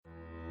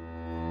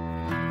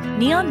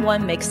Neon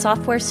One makes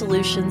software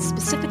solutions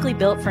specifically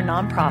built for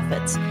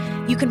nonprofits.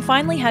 You can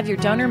finally have your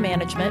donor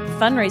management,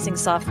 fundraising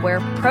software,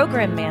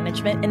 program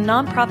management, and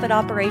nonprofit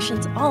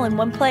operations all in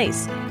one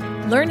place.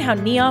 Learn how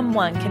Neon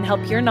One can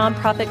help your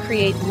nonprofit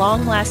create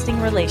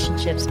long-lasting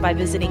relationships by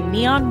visiting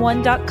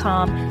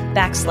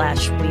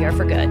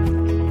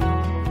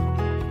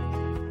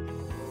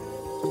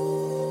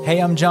neon1.com/weareforgood. Hey,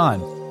 I'm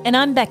John. And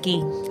I'm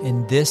Becky.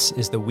 And this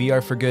is the We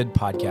Are for Good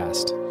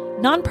podcast.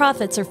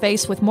 Nonprofits are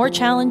faced with more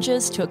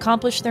challenges to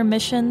accomplish their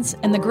missions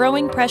and the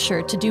growing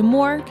pressure to do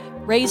more,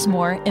 raise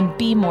more, and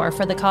be more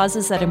for the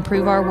causes that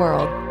improve our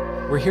world.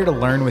 We're here to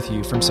learn with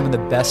you from some of the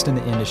best in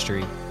the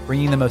industry,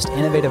 bringing the most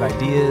innovative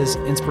ideas,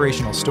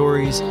 inspirational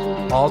stories,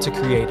 all to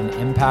create an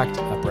impact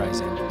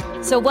uprising.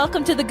 So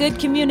welcome to the good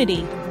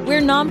community.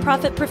 We're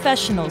nonprofit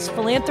professionals,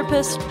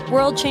 philanthropists,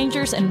 world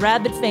changers, and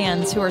rabid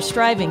fans who are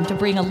striving to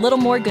bring a little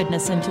more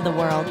goodness into the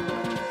world.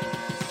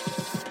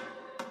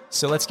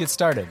 So let's get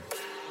started.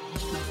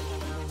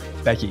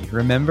 Becky,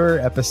 remember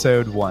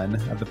episode 1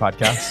 of the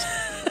podcast?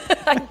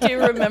 I do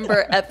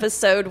remember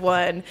episode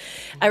 1.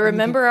 I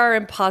remember our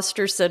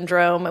imposter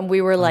syndrome, and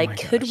we were like,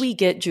 could we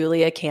get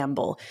Julia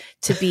Campbell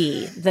to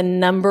be the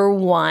number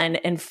 1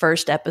 and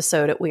first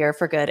episode at We Are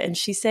for Good? And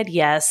she said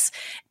yes,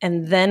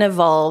 and then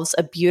evolves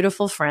a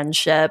beautiful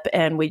friendship,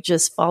 and we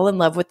just fall in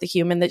love with the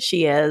human that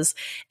she is,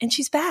 and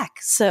she's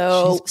back.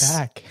 So she's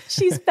back.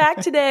 She's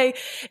back today.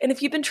 And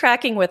if you've been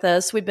tracking with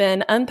us, we've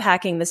been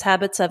unpacking this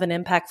Habits of an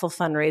Impactful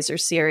Fundraiser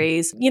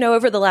series,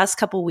 over the last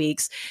couple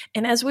weeks.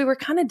 And as we were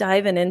kind of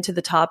diving into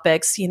the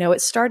topics,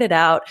 it started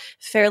out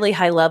fairly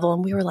high level,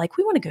 and we were like,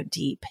 we want to go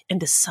deep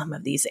into some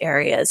of these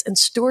areas. And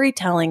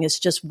storytelling is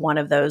just one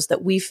of those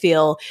that we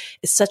feel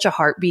is such a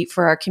heartbeat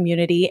for our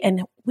community.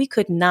 And we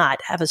could not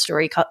have a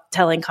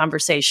storytelling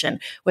conversation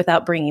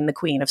without bringing the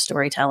queen of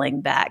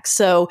storytelling back.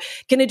 So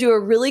going to do a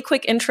really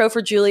quick intro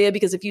for Julia,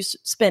 because if you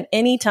spent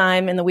any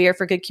time in the We Are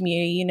for Good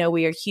community,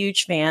 we are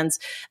huge fans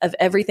of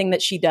everything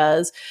that she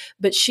does.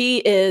 But she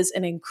is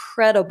an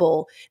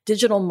incredible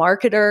digital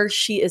marketer.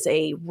 She is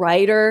a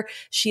writer.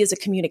 She is a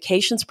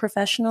communications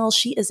professional.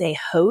 She is a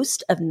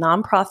host of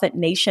Nonprofit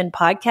Nation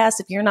podcast.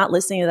 If you're not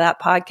listening to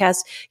that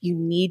podcast, you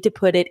need to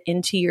put it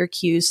into your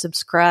queue,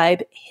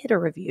 subscribe, hit a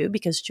review,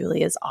 because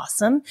Julia is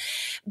awesome.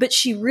 But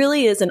she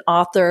really is an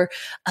author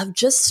of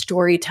just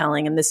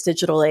storytelling in this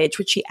digital age,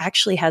 which she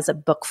actually has a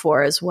book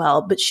for as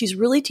well. But she's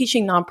really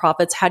teaching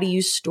nonprofits how to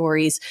use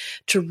stories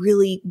to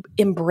really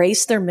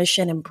embrace their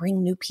mission and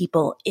bring new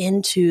people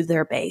into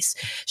their base.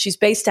 She's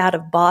based out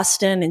of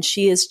Boston, and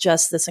she is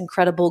just this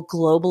incredible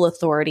global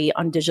authority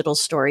on digital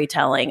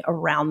storytelling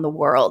around the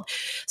world.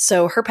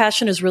 So her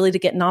passion is really to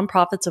get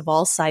nonprofits of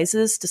all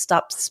sizes to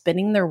stop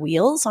spinning their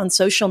wheels on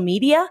social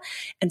media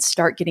and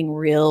start getting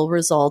real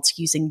results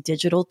using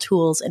digital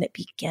tools, and it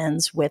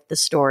begins with the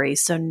story.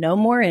 So no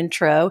more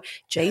intro.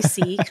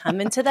 JC,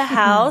 come into the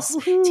house.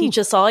 Teach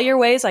us all your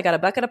ways. I got a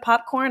bucket of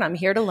popcorn. I'm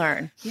here to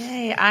learn.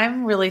 Yay.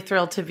 I'm really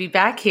thrilled to be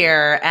back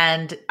here.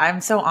 And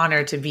I'm so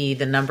honored to be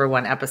the number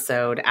 1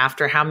 episode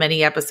after how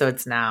many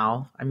episodes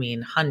now? I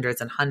mean,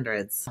 hundreds and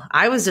hundreds.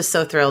 I was just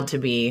so thrilled to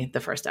be the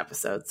first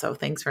episode. So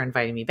thanks for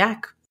inviting me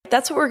back.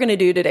 That's what we're going to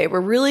do today.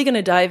 We're really going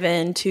to dive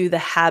into the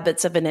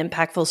habits of an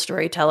impactful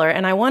storyteller.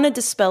 And I want to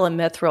dispel a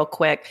myth real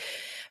quick.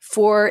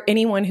 For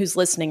anyone who's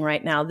listening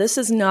right now, this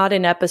is not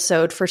an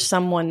episode for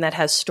someone that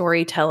has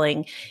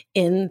storytelling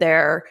in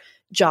their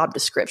job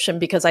description,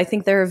 because I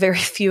think there are very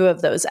few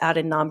of those out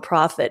in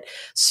nonprofit.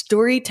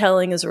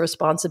 Storytelling is a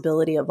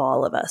responsibility of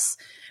all of us.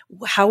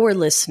 How we're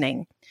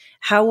listening,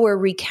 how we're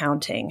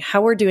recounting,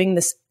 how we're doing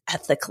this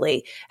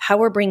ethically, how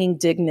we're bringing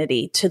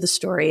dignity to the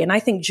story. And I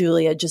think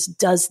Julia just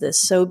does this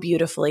so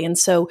beautifully. And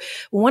so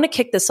we want to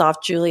kick this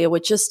off, Julia,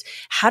 with just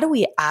how do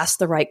we ask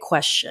the right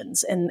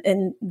questions?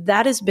 And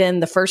that has been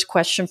the first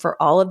question for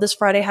all of this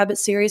Friday Habit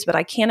series, but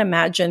I can't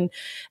imagine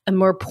a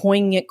more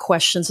poignant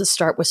question to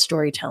start with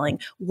storytelling.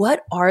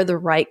 What are the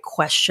right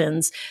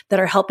questions that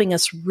are helping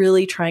us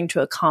really trying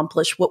to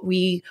accomplish what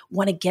we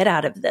want to get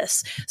out of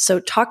this?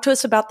 So talk to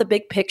us about the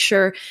big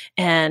picture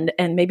and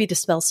maybe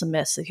dispel some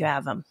myths if you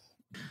have them.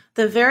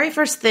 The very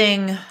first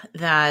thing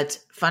that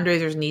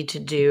fundraisers need to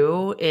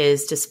do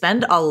is to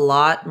spend a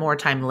lot more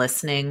time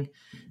listening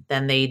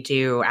than they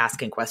do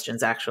asking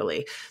questions,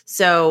 actually.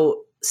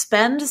 So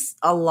spend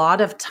a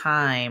lot of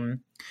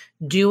time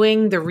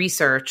doing the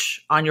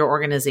research on your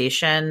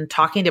organization,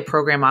 talking to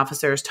program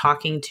officers,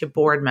 talking to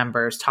board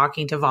members,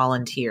 talking to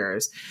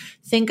volunteers.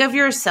 Think of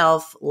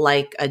yourself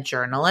like a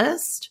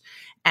journalist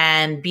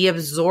and be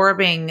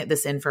absorbing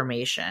this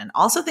information.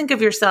 Also think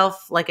of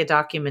yourself like a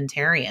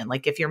documentarian.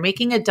 Like if you're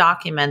making a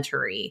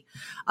documentary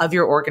of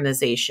your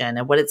organization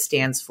and what it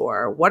stands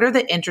for, what are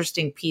the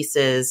interesting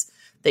pieces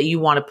that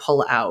you want to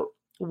pull out?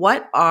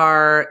 What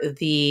are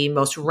the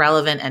most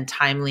relevant and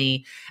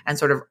timely and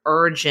sort of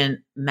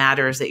urgent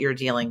matters that you're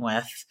dealing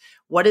with?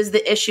 What is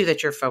the issue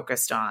that you're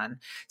focused on?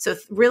 So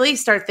really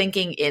start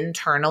thinking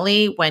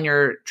internally when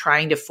you're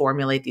trying to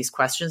formulate these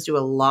questions. Do a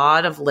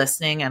lot of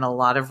listening and a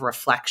lot of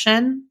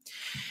reflection.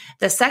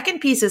 The second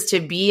piece is to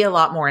be a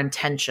lot more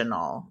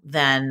intentional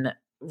than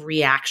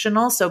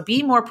reactional. So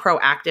be more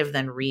proactive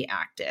than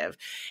reactive,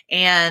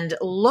 and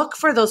look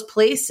for those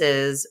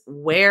places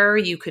where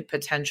you could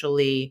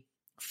potentially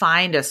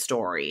find a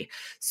story.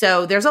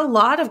 So there's a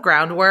lot of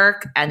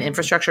groundwork and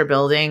infrastructure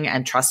building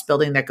and trust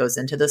building that goes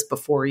into this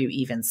before you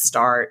even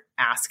start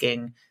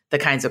asking the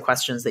kinds of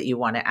questions that you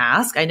want to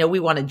ask. I know we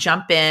want to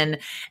jump in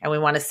and we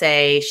want to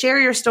say, share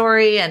your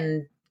story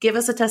and give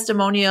us a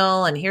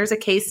testimonial, and here's a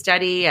case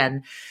study,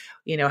 and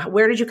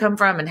where did you come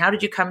from and how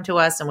did you come to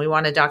us? And we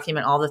want to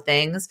document all the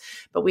things,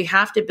 but we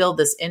have to build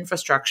this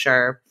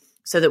infrastructure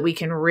so that we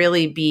can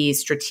really be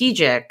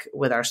strategic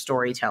with our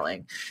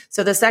storytelling.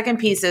 So the second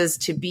piece is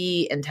to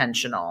be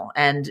intentional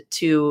and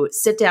to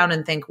sit down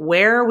and think,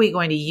 where are we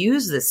going to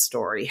use this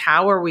story?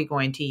 How are we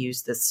going to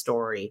use this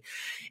story?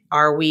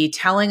 Are we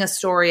telling a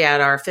story at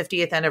our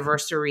 50th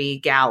anniversary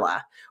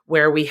gala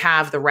where we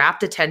have the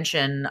rapt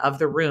attention of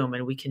the room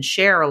and we can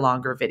share a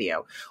longer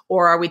video?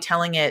 Or are we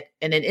telling it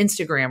in an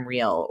Instagram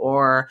reel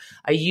or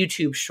a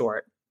YouTube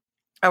short?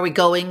 Are we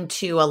going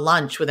to a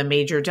lunch with a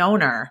major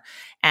donor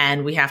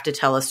and we have to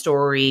tell a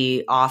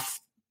story off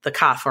the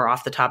cuff or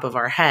off the top of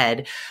our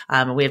head?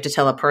 We have to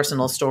tell a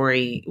personal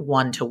story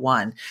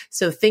one-to-one.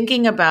 So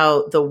thinking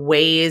about the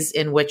ways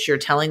in which you're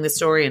telling the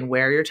story and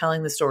where you're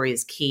telling the story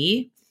is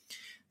key.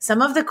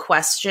 Some of the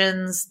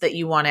questions that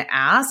you want to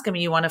ask,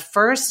 you want to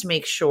first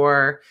make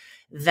sure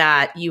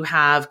that you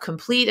have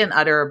complete and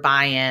utter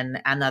buy-in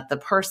and that the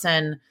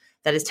person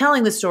that is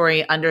telling the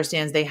story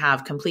understands they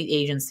have complete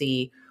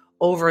agency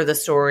over the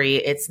story.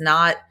 It's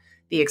not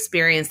the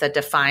experience that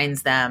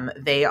defines them.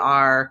 They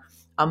are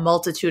a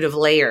multitude of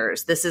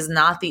layers. This is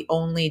not the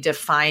only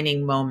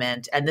defining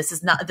moment, and this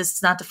is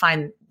not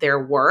define their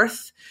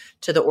worth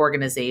to the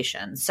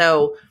organization.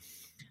 So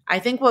I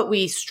think what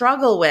we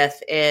struggle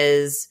with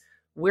is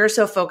we're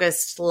so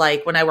focused,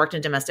 like when I worked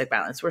in domestic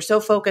violence, we're so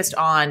focused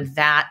on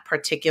that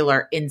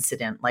particular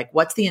incident. Like,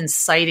 what's the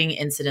inciting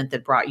incident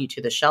that brought you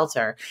to the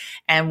shelter?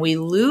 And we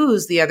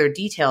lose the other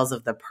details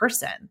of the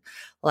person.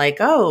 Like,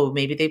 oh,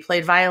 maybe they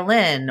played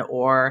violin,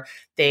 or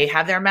they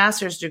have their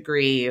master's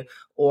degree,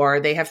 or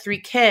they have 3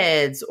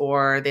 kids,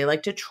 or they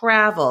like to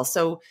travel.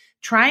 So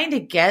trying to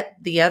get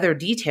the other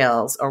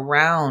details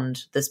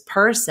around this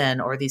person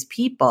or these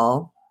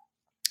people,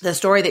 the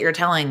story that you're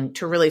telling,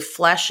 to really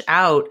flesh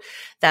out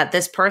that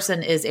this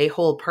person is a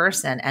whole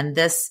person, and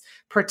this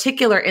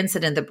particular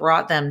incident that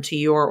brought them to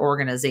your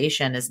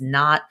organization is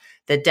not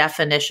the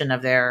definition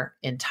of their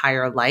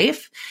entire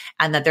life,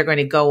 and that they're going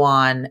to go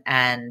on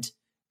and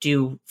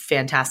do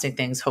fantastic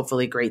things,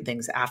 hopefully great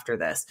things after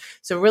this.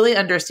 So really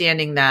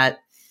understanding that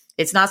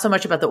it's not so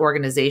much about the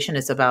organization,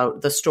 it's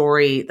about the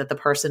story that the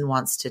person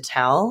wants to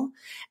tell,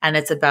 and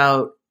it's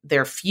about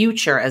their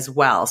future as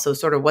well. So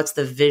sort of what's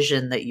the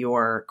vision that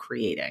you're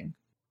creating?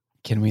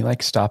 Can we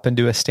stop and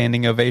do a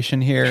standing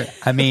ovation here?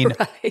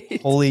 Right.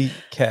 Holy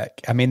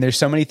kick. There's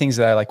so many things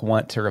that I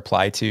want to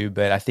reply to,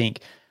 but I think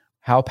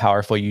how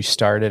powerful you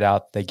started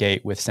out the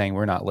gate with saying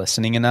we're not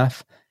listening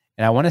enough.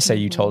 And I want to say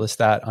you told us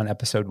that on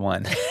episode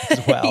 1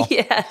 as well.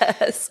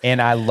 Yes.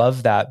 And I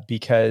love that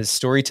because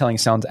storytelling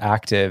sounds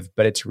active,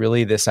 but it's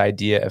really this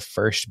idea of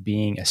first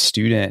being a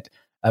student,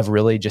 of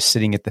really just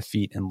sitting at the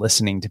feet and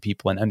listening to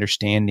people and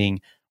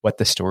understanding what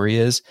the story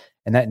is.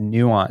 And that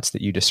nuance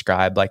that you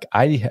described,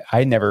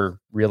 I never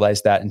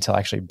realized that until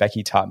actually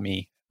Becky taught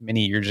me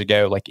many years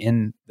ago,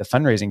 in the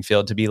fundraising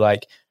field, to be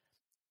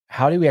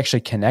how do we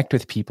actually connect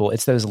with people?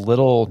 It's those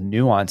little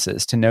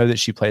nuances, to know that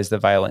she plays the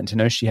violin, to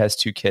know she has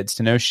 2 kids,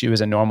 to know she was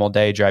a normal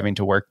day driving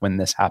to work when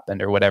this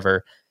happened or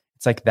whatever.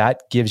 It's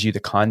that gives you the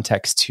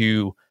context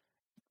to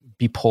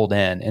be pulled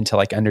in and to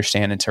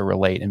understand and to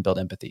relate and build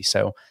empathy.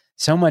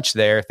 So much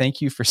there.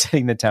 Thank you for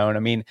setting the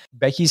tone.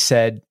 Becky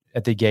said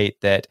at the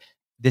gate that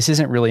this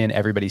isn't really in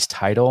everybody's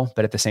title,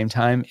 but at the same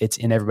time, it's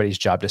in everybody's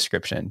job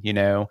description,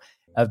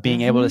 of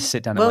being able to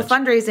sit down. Well,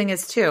 fundraising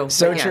is too.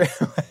 So true.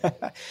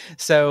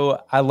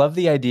 So I love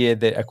the idea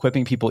that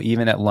equipping people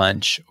even at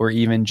lunch or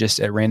even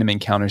just at random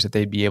encounters, that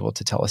they'd be able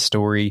to tell a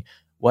story.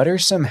 What are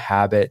some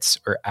habits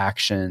or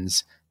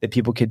actions that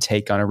people could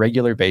take on a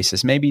regular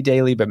basis, maybe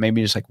daily, but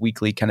maybe just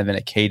weekly, kind of in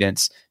a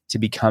cadence, to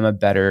become a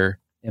better,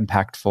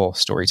 impactful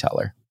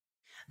storyteller?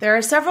 There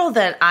are several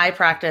that I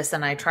practice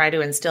and I try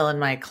to instill in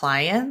my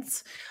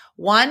clients.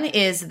 One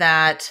is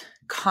that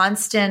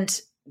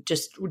constant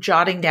just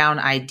jotting down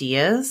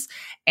ideas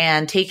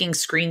and taking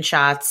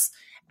screenshots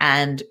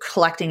and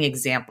collecting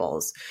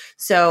examples.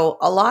 So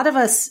a lot of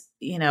us,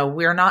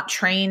 we're not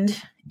trained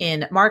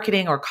in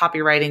marketing or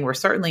copywriting. We're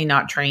certainly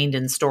not trained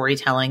in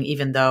storytelling,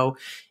 even though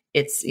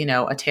it's,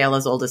 a tale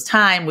as old as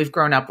time. We've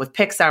grown up with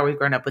Pixar. We've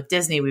grown up with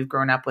Disney. We've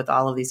grown up with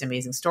all of these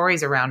amazing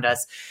stories around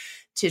us.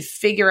 To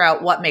figure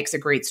out what makes a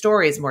great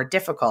story is more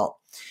difficult.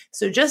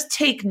 So just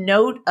take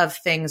note of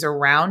things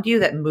around you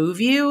that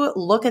move you.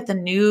 Look at the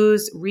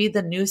news, read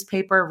the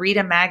newspaper, read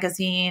a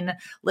magazine,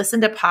 listen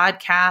to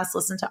podcasts,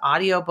 listen to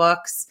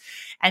audiobooks,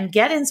 and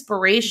get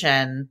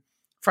inspiration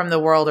from the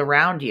world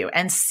around you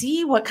and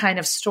see what kind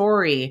of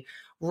story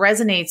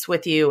resonates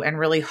with you and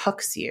really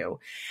hooks you.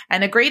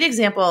 And a great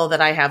example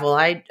that I have,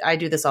 I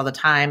do this all the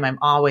time. I'm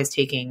always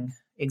taking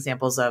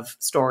examples of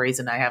stories.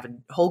 And I have a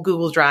whole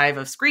Google Drive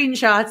of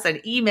screenshots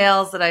and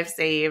emails that I've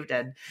saved.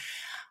 And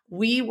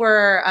we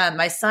were,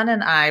 my son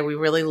and I, we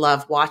really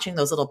love watching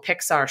those little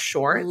Pixar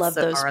shorts Love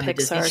that those are on the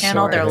Disney Pixar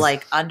Channel. They're shorts.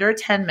 like under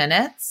 10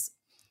 minutes.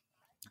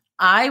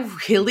 I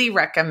really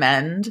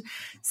recommend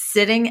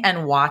sitting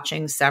and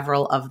watching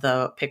several of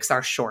the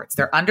Pixar shorts.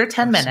 They're under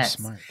 10 minutes.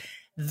 So smart.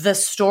 The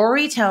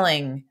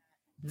storytelling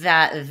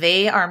that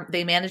they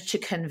manage to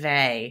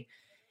convey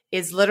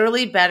is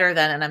literally better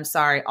than, and I'm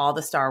sorry, all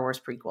the Star Wars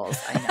prequels.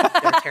 I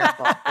know they're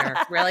terrible.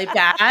 They're really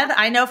bad.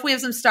 I know if we have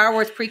some Star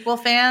Wars prequel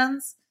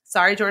fans,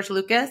 sorry, George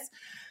Lucas,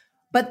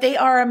 but they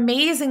are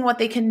amazing what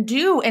they can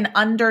do in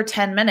under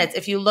 10 minutes.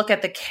 If you look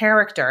at the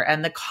character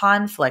and the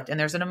conflict, and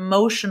there's an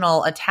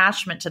emotional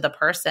attachment to the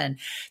person,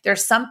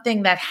 there's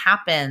something that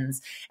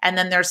happens, and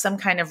then there's some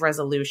kind of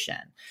resolution.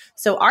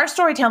 So our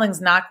storytelling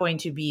is not going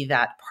to be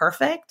that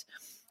perfect.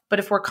 But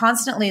if we're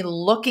constantly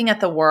looking at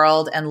the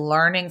world and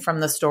learning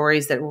from the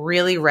stories that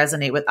really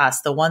resonate with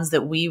us, the ones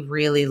that we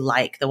really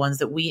like, the ones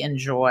that we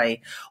enjoy,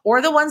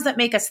 or the ones that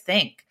make us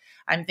think.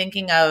 I'm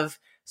thinking of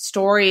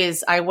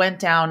stories. I went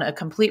down a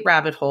complete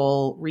rabbit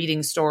hole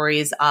reading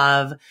stories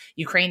of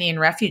Ukrainian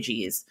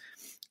refugees.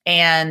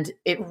 And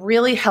it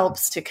really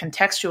helps to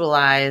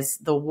contextualize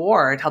the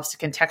war. It helps to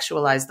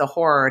contextualize the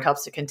horror. It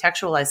helps to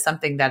contextualize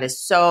something that is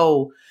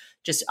so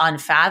just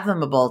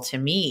unfathomable to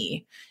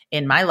me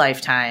in my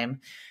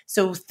lifetime.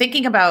 So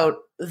thinking about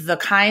the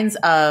kinds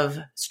of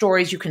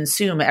stories you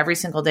consume every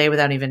single day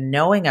without even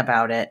knowing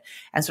about it,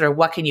 and sort of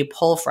what can you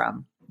pull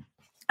from.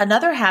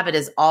 Another habit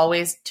is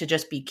always to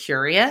just be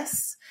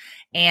curious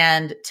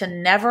and to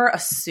never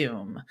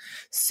assume.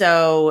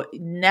 So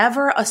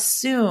never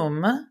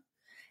assume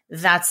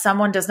that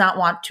someone does not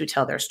want to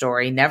tell their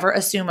story. Never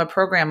assume a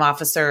program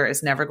officer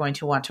is never going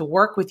to want to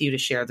work with you to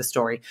share the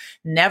story.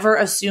 Never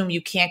assume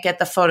you can't get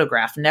the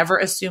photograph. Never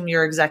assume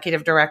your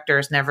executive director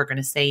is never going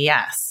to say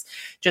yes.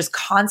 Just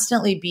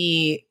constantly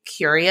be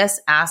curious,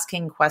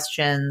 asking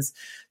questions,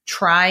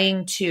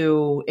 trying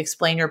to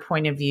explain your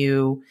point of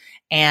view.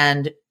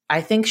 And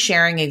I think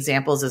sharing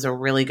examples is a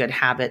really good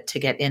habit to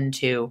get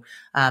into.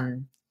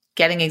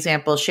 Getting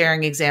examples,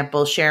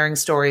 sharing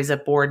stories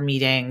at board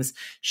meetings,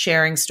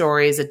 sharing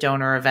stories at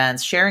donor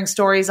events, sharing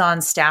stories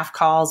on staff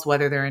calls,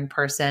 whether they're in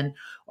person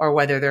or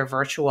whether they're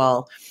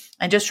virtual.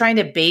 And just trying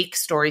to bake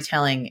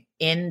storytelling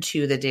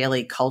into the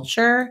daily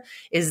culture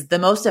is the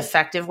most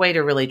effective way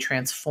to really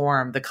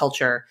transform the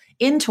culture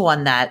into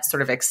one that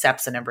sort of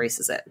accepts and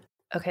embraces it.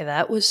 Okay,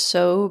 that was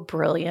so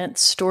brilliant.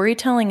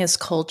 Storytelling as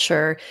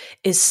culture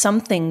is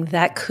something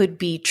that could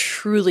be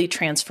truly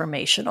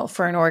transformational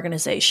for an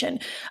organization.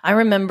 I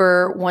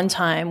remember one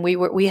time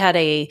we had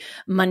a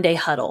Monday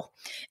huddle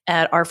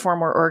at our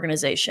former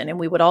organization, and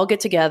we would all get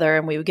together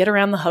and we would get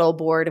around the huddle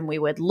board and we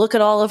would look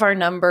at all of our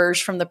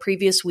numbers from the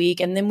previous week,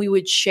 and then we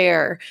would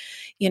share,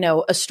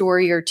 a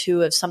story or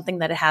two of something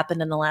that had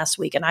happened in the last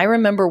week. And I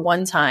remember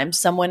one time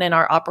someone in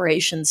our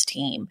operations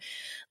team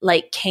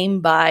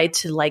came by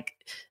to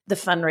the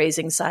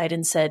fundraising side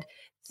and said,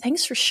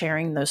 "Thanks for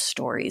sharing those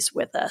stories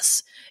with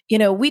us.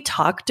 We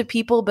talk to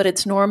people, but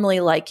it's normally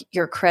like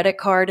your credit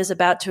card is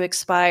about to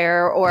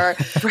expire, or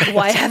Right.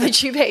 Why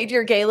haven't you paid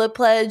your gala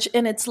pledge?"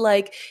 And it's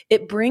like,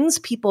 it brings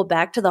people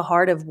back to the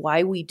heart of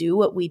why we do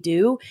what we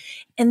do.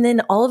 And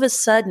then all of a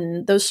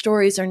sudden, those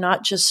stories are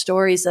not just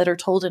stories that are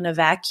told in a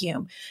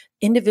vacuum.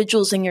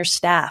 Individuals in your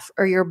staff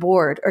or your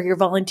board or your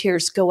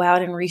volunteers go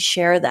out and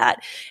reshare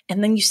that.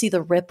 And then you see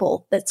the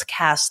ripple that's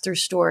cast through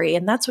story.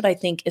 And that's what I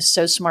think is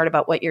so smart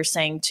about what you're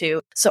saying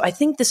too. So I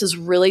think this is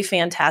really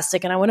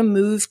fantastic. And I want to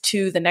move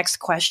to the next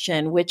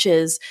question, which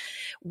is,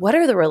 what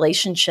are the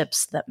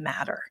relationships that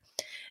matter?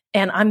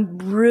 And I'm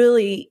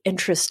really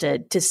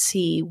interested to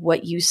see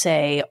what you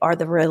say are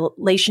the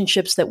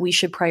relationships that we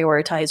should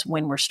prioritize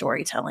when we're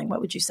storytelling.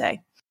 What would you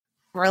say?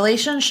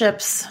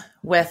 Relationships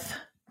with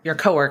your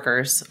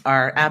coworkers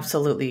are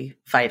absolutely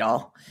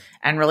vital,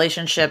 and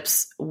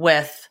relationships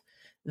with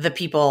the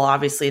people,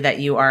 obviously, that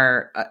you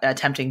are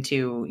attempting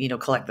to,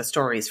 collect the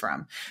stories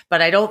from.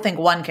 But I don't think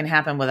one can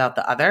happen without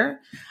the other.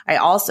 I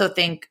also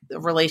think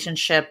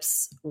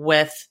relationships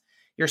with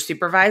your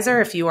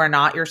supervisor, if you are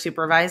not your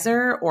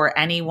supervisor, or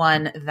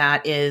anyone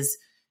that is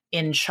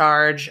in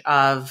charge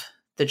of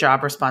the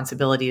job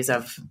responsibilities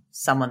of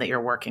someone that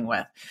you're working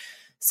with.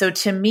 So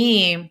to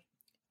me,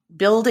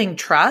 building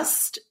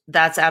trust,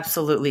 that's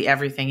absolutely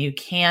everything. You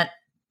can't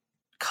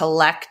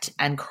collect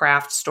and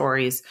craft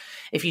stories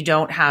if you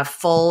don't have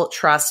full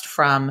trust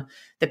from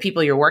the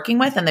people you're working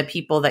with and the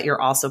people that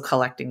you're also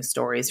collecting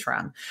stories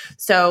from.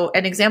 So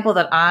an example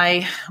that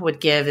I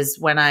would give is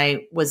when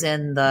I was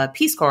in the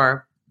Peace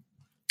Corps.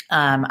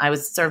 I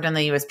was served in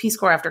the U.S. Peace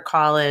Corps after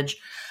college.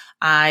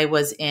 I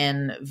was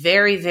in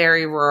very,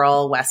 very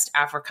rural West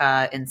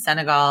Africa in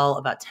Senegal,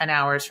 about 10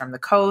 hours from the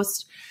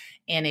coast,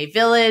 in a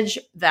village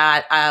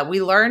that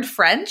we learned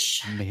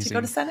French to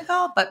go to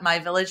Senegal, but my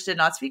village did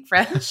not speak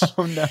French.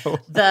 Oh, no.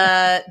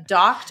 The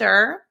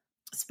doctor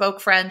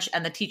spoke French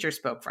and the teacher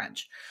spoke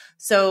French.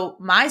 So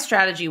my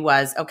strategy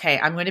was, okay,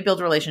 I'm going to build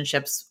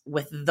relationships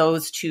with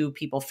those two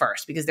people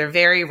first because they're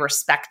very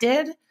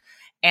respected.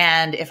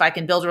 And if I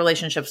can build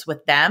relationships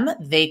with them,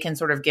 they can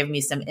sort of give me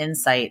some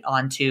insight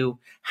onto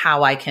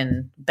how I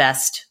can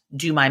best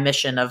do my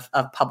mission of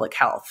public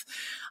health.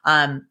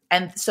 And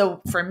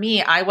so for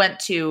me, I went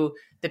to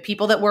the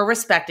people that were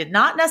respected,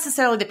 not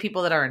necessarily the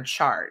people that are in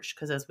charge,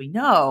 because as we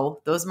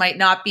know, those might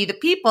not be the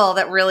people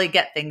that really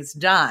get things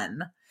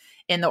done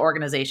in the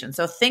organization.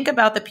 So think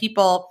about the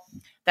people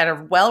that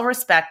are well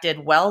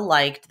respected, well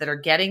liked, that are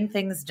getting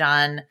things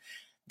done,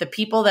 the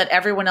people that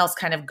everyone else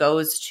kind of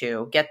goes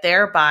to, get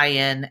their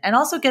buy-in and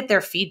also get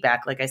their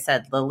feedback. Like I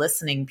said, the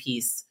listening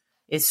piece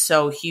is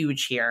so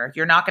huge here.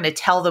 You're not going to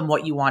tell them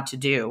what you want to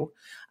do.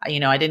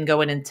 I didn't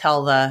go in and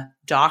tell the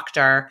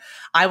doctor,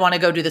 I want to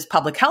go do this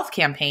public health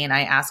campaign.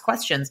 I asked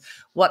questions.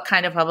 What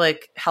kind of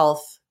public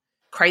health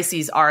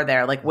crises are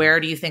there? Like, where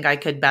do you think I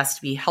could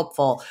best be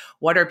helpful?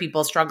 What are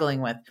people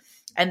struggling with?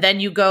 And then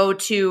you go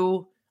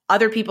to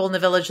other people in the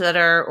village that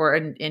are, or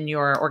in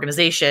your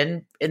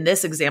organization, in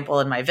this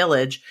example, in my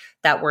village,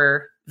 that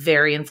were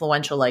very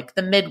influential, like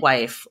the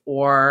midwife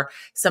or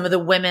some of the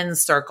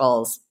women's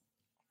circles.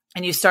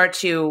 And you start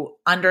to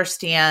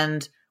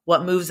understand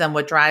what moves them,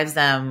 what drives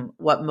them,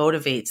 what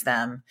motivates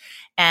them.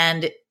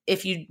 And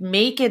if you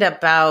make it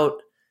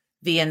about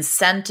the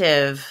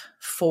incentive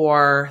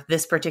for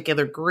this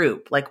particular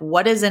group, like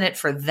what is in it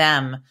for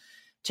them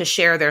to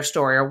share their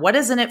story, or what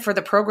is in it for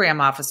the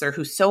program officer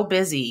who's so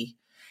busy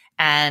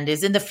and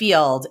is in the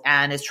field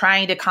and is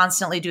trying to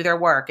constantly do their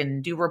work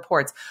and do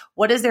reports.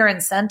 What is their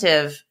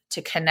incentive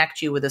to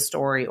connect you with a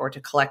story or to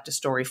collect a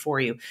story for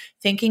you?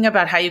 Thinking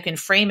about how you can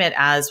frame it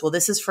as, well,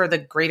 this is for the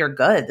greater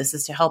good. This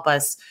is to help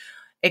us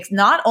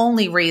not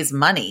only raise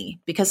money,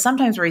 because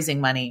sometimes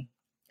raising money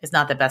is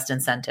not the best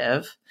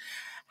incentive.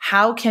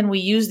 How can we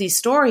use these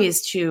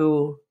stories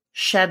to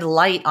shed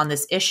light on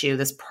this issue,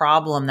 this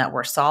problem that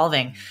we're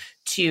solving,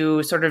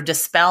 to sort of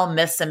dispel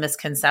myths and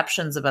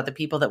misconceptions about the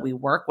people that we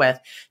work with,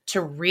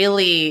 to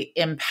really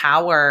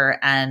empower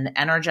and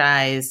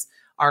energize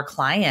our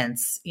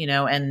clients,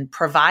 and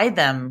provide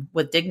them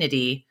with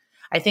dignity.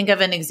 I think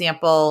of an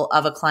example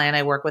of a client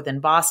I work with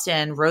in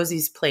Boston,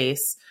 Rosie's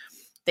Place.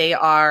 They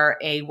are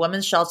a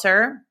women's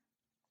shelter,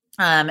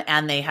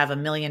 and they have a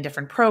million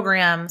different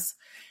programs.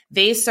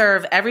 They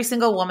serve every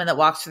single woman that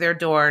walks through their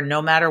door,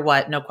 no matter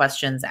what, no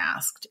questions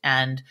asked.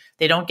 And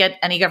they don't get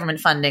any government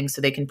funding,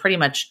 so they can pretty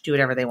much do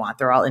whatever they want.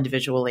 They're all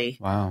individually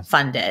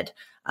funded.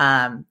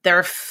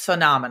 They're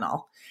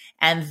phenomenal.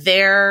 And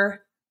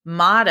their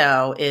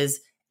motto is,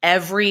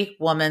 every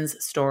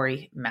woman's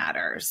story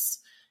matters.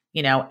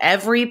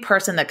 Every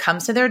person that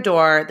comes to their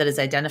door that is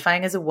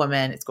identifying as a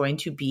woman is going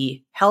to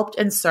be helped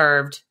and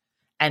served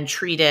and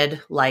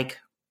treated like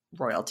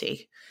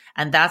royalty.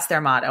 And that's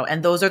their motto.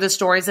 And those are the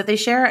stories that they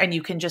share. And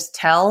you can just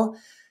tell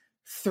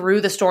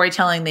through the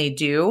storytelling they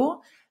do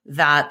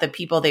that the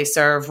people they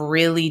serve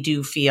really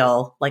do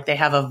feel like they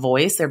have a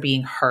voice. They're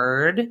being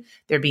heard.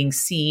 They're being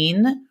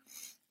seen.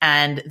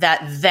 And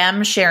that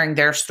them sharing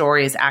their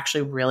story is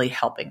actually really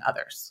helping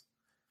others.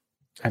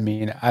 I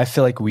mean, I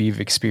feel like we've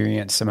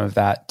experienced some of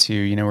that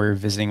too. We were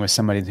visiting with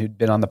somebody who'd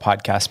been on the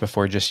podcast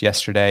before just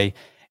yesterday,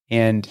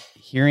 and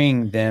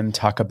hearing them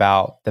talk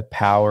about the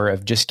power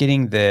of just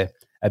getting the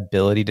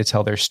ability to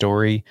tell their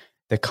story,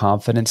 the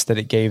confidence that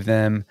it gave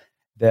them,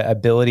 the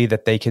ability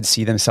that they could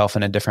see themselves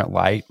in a different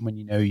light when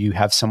you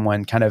have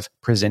someone kind of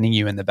presenting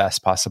you in the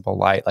best possible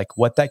light, like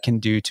what that can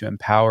do to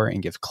empower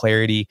and give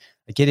clarity.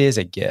 Like, it is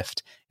a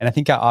gift. And I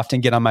think I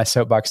often get on my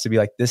soapbox to be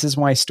like, this is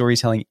why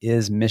storytelling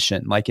is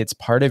mission. Like, it's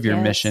part of your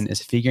mission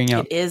is figuring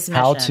out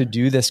how to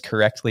do this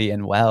correctly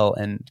and well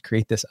and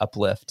create this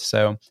uplift.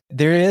 So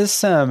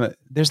there's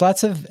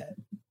lots of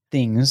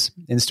things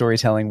in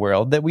storytelling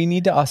world that we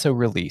need to also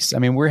release. I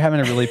mean, we're having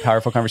a really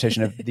powerful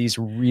conversation of these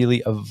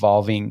really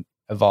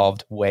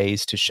evolved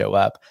ways to show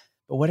up.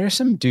 But what are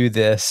some do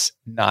this,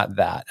 not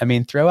that? I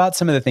mean, throw out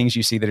some of the things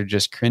you see that are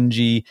just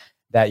cringy,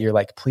 that you're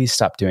like, please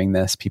stop doing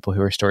this, people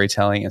who are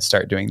storytelling, and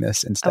start doing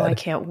this instead. Oh, I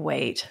can't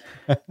wait.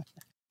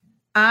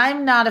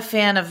 I'm not a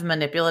fan of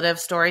manipulative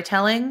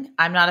storytelling.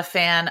 I'm not a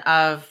fan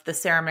of the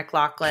Sarah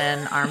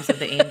McLachlan, Arms of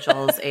the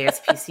Angels,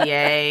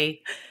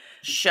 ASPCA,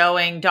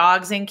 showing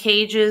dogs in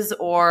cages.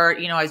 Or,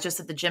 I was just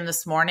at the gym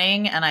this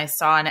morning and I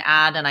saw an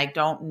ad, and I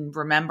don't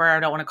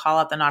want to call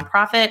out the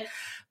nonprofit,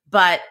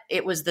 but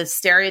it was the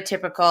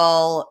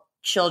stereotypical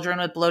children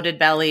with bloated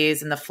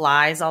bellies and the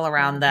flies all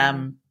around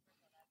them.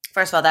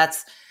 First of all,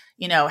 that's,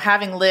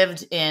 having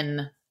lived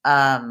in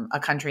a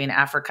country in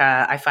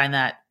Africa, I find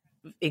that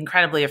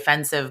incredibly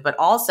offensive, but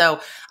also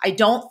I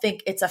don't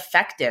think it's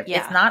effective. Yeah.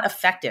 It's not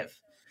effective.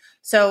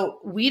 So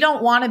we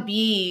don't want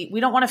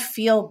to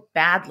feel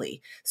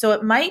badly. So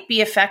it might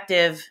be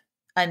effective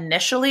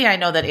initially. I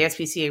know that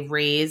ASPCA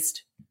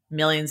raised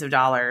millions of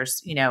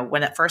dollars,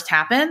 when it first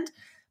happened,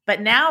 But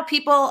now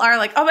people are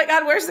like, oh my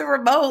God, where's the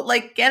remote?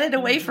 Like, get it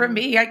away from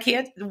me. I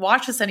can't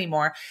watch this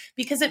anymore,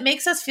 because it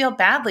makes us feel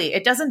badly.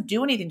 It doesn't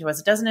do anything to us.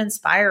 It doesn't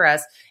inspire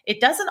us.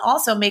 It doesn't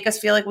also make us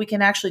feel like we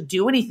can actually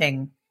do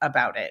anything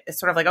about it.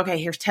 It's sort of like, okay,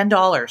 here's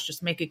 $10,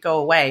 just make it go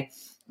away.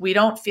 We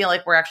don't feel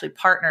like we're actually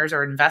partners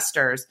or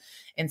investors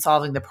in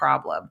solving the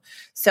problem.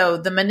 So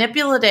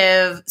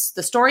the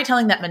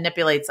storytelling that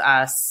manipulates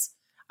us,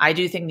 I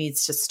do think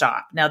needs to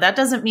stop. Now, that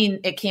doesn't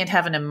mean it can't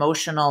have an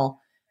emotional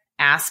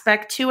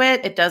aspect to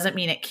it. It doesn't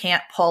mean it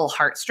can't pull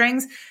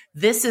heartstrings.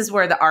 This is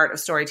where the art of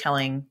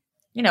storytelling,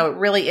 it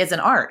really is an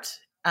art.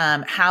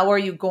 How are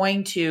you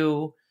going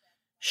to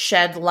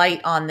shed light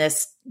on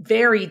this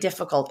very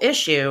difficult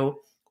issue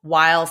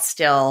while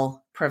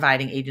still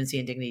providing agency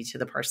and dignity to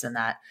the person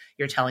that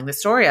you're telling the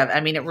story of? I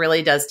mean, it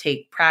really does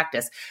take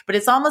practice, but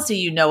it's almost a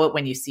it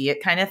when you see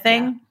it kind of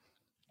thing. Yeah.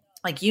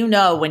 Like,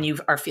 when you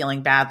are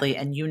feeling badly,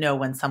 and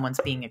when someone's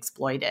being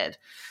exploited.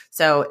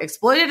 So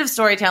exploitative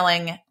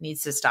storytelling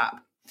needs to stop.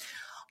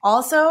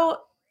 Also,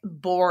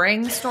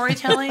 boring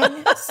storytelling.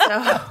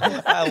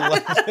 I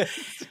love it.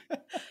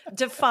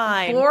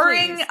 Define.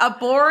 A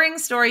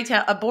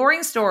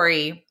boring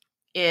story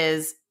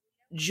is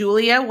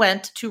Julia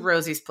went to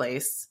Rosie's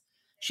place.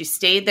 She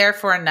stayed there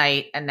for a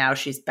night, and now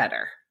she's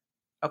better.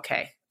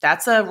 Okay.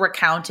 That's a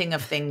recounting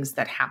of things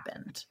that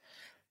happened.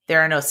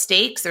 There are no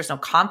stakes. There's no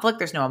conflict.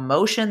 There's no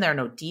emotion. There are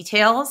no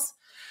details.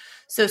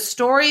 So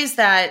stories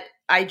that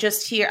I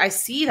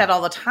see that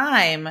all the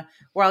time,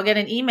 where I'll get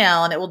an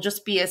email and it will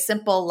just be as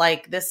simple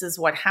like, this is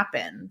what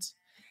happened.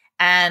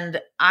 And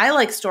I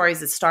like stories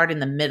that start in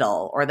the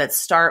middle, or that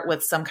start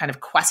with some kind of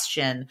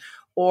question,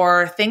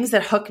 or things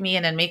that hook me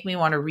in and make me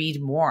want to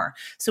read more.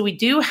 So we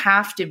do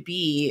have to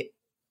be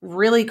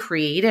really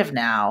creative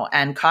now,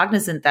 and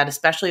cognizant that,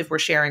 especially if we're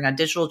sharing on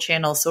digital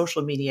channels,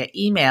 social media,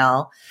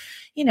 email,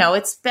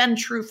 it's been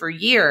true for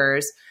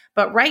years,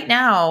 but right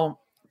now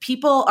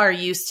people are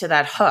used to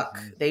that hook.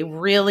 They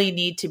really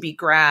need to be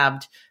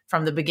grabbed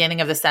from the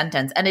beginning of the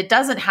sentence. And it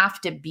doesn't have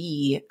to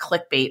be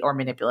clickbait or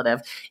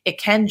manipulative. It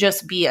can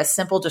just be a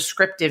simple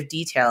descriptive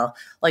detail.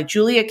 Like,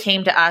 Julia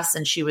came to us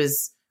and she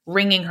was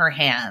wringing her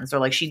hands, or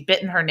like she'd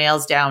bitten her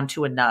nails down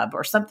to a nub,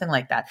 or something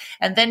like that.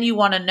 And then you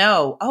want to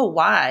know,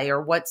 why, or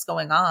what's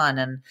going on.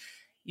 And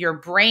your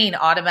brain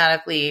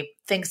automatically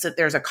thinks that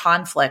there's a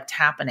conflict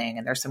happening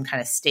and there's some kind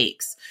of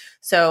stakes.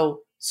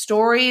 So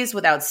stories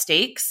without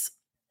stakes.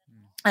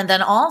 And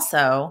then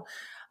also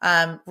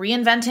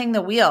reinventing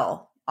the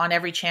wheel on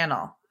every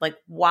channel. Like,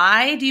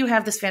 why do you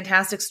have this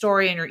fantastic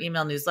story in your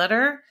email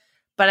newsletter,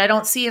 but I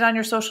don't see it on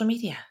your social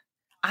media?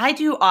 I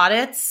do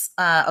audits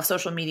of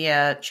social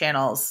media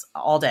channels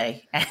all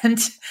day. And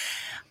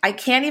I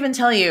can't even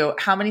tell you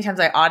how many times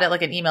I audit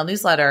like an email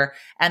newsletter,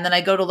 and then I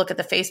go to look at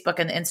the Facebook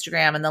and the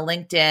Instagram and the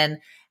LinkedIn,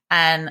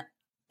 and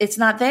it's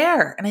not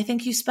there. And I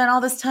think you spent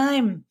all this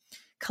time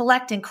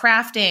collecting,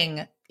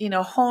 crafting,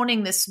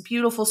 honing this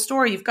beautiful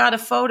story. You've got a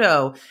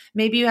photo,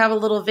 maybe you have a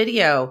little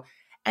video,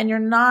 and you're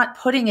not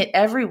putting it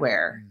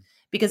everywhere,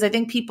 because I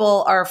think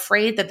people are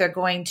afraid that they're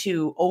going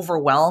to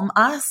overwhelm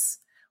us.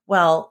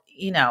 Well,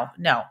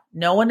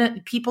 no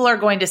one, people are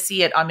going to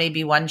see it on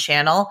maybe one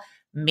channel,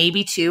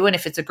 maybe two. And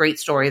if it's a great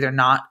story, they're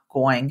not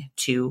going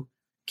to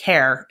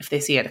care if they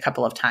see it a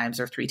couple of times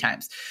or 3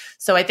 times.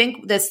 So I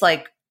think this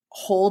like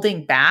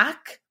holding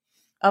back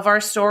of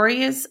our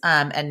stories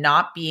and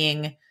not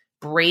being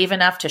brave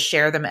enough to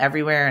share them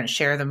everywhere and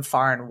share them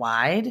far and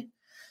wide.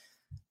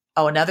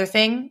 Oh, another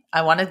thing,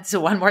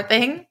 one more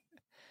thing,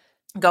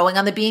 going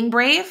on the being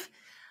brave,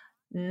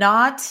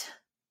 how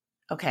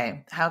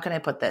can I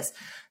put this?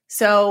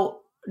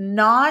 So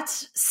not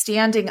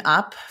standing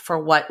up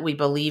for what we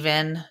believe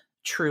in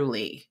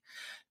truly,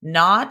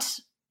 not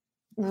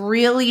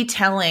really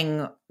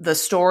telling the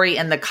story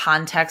in the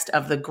context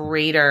of the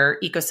greater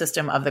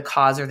ecosystem of the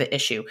cause or the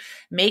issue,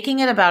 making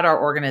it about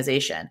our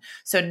organization.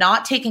 So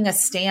not taking a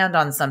stand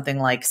on something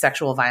like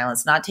sexual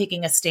violence, not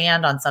taking a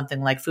stand on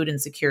something like food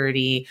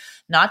insecurity,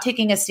 not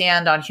taking a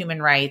stand on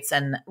human rights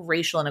and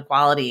racial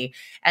inequality,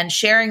 and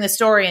sharing the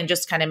story and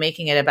just kind of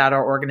making it about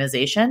our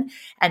organization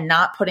and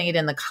not putting it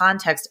in the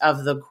context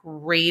of the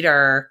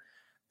greater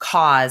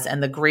cause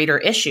and the greater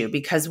issue,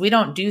 because we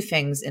don't do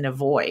things in a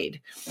void.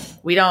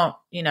 We don't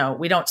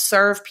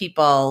serve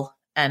people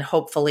and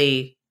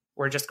hopefully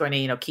we're just going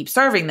to, keep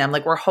serving them.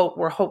 Like we're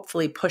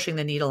hopefully pushing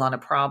the needle on a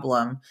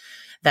problem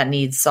that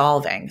needs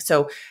solving.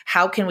 So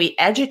how can we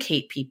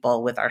educate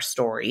people with our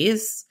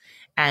stories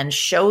and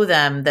show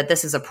them that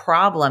this is a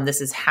problem, this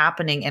is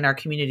happening in our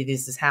community,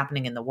 this is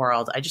happening in the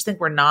world? I just think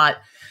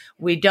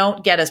we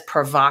don't get as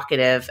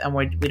provocative, and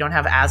we don't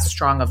have as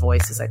strong a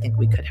voice as I think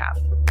we could have.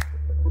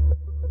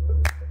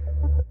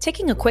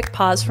 Taking a quick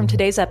pause from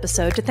today's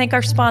episode to thank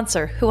our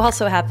sponsor, who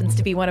also happens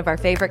to be one of our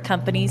favorite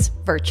companies,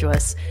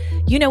 Virtuous.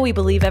 We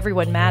believe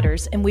everyone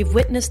matters, and we've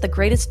witnessed the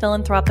greatest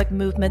philanthropic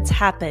movements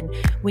happen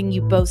when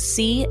you both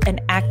see and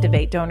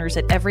activate donors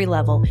at every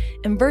level,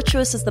 and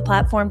Virtuous is the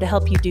platform to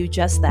help you do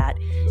just that.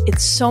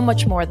 It's so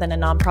much more than a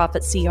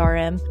nonprofit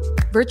CRM.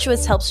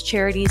 Virtuous helps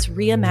charities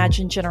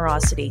reimagine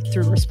generosity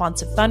through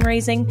responsive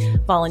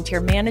fundraising, volunteer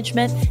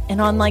management,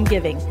 and online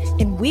giving.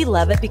 And we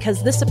love it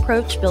because this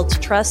approach builds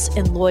trust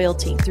and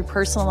loyalty through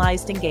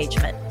personalized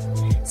engagement.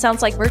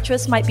 Sounds like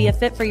Virtuous might be a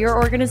fit for your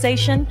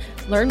organization?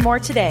 Learn more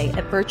today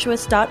at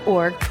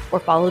virtuous.org or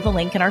follow the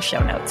link in our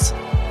show notes.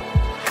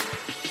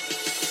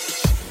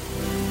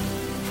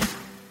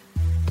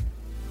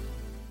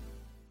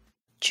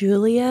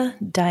 Julia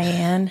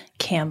Diane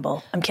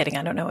Campbell. I'm kidding.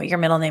 I don't know what your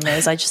middle name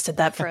is. I just did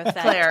that for effect.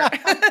 Claire.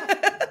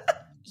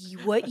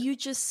 What you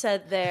just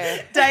said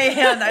there.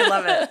 Diane, I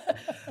love it.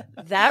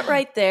 That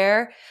right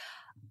there,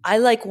 I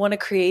want to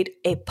create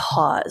a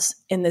pause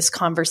in this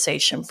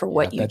conversation for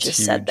what you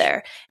just said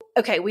there.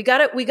 Okay, we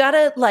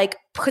gotta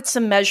put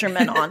some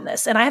measurement on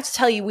this. And I have to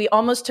tell you, we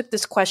almost took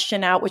this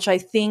question out, which I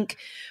think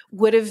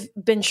would have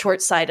been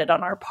short-sighted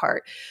on our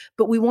part.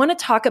 But we want to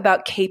talk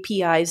about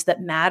KPIs that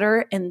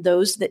matter and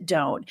those that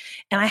don't.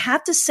 And I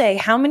have to say,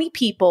 how many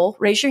people,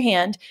 raise your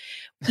hand,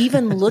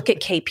 even look at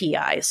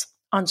KPIs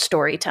on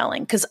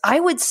storytelling? Because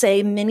I would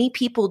say many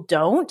people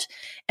don't.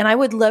 And I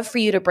would love for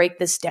you to break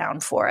this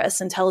down for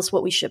us and tell us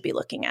what we should be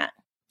looking at.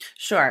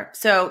 Sure.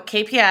 So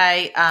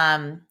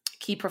KPI,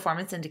 key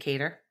performance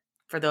indicator,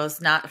 for those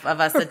not of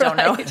us that don't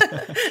know,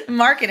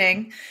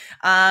 marketing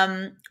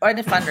or in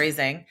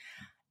fundraising,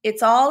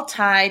 it's all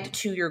tied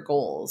to your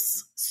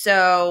goals.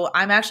 So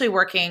I'm actually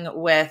working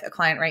with a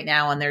client right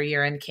now on their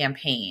year-end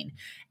campaign,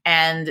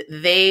 and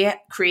they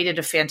created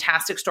a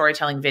fantastic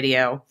storytelling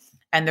video,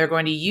 and they're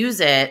going to use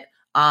it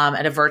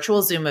at a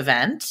virtual Zoom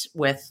event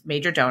with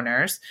major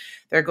donors.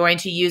 They're going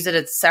to use it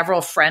at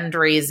several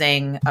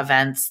friend-raising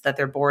events that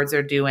their boards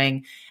are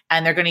doing.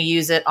 And they're going to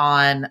use it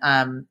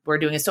on, we're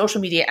doing a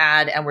social media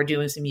ad, and we're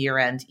doing some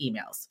year-end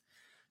emails.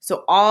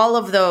 So all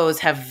of those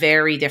have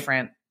very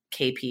different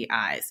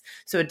KPIs.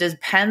 So it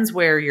depends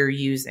where you're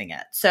using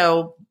it.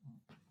 So,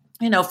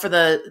 for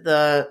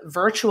the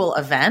virtual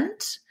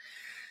event,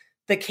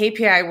 the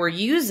KPI we're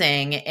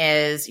using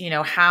is,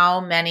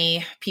 how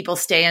many people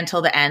stay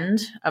until the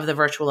end of the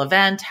virtual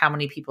event, how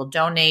many people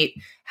donate,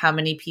 how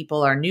many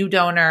people are new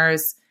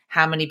donors,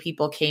 how many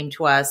people came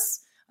to us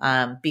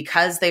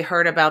because they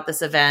heard about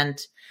this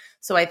event.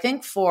 So I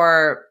think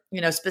for,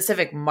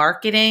 specific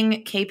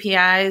marketing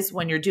KPIs,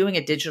 when you're doing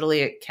it digitally,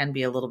 it can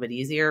be a little bit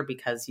easier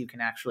because you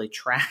can actually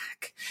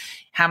track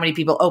how many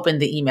people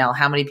opened the email,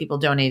 how many people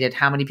donated,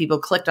 how many people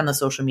clicked on the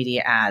social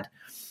media ad.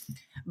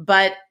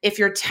 But if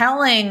you're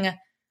telling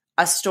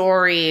a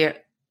story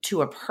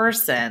to a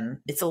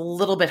person, it's a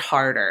little bit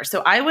harder.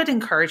 So I would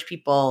encourage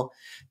people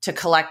to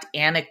collect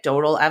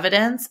anecdotal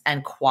evidence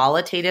and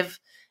qualitative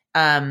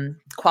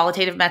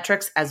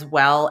metrics as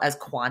well as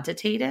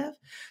quantitative.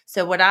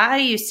 So what I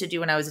used to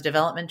do when I was a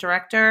development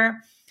director,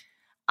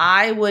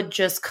 I would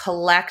just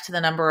collect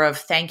the number of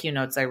thank you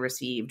notes I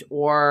received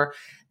or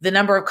the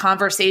number of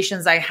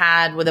conversations I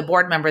had with a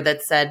board member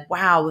that said,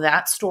 wow,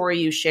 that story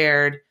you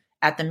shared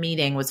at the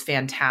meeting was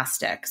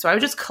fantastic. So I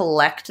would just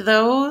collect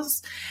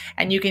those,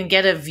 and you can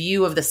get a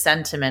view of the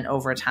sentiment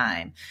over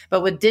time.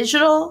 But with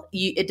digital,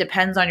 it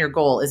depends on your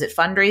goal. Is it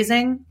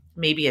fundraising?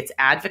 Maybe it's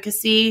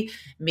advocacy.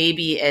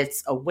 Maybe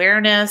it's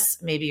awareness.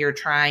 Maybe you're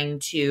trying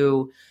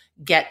to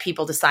get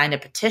people to sign a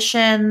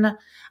petition.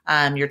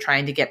 You're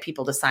trying to get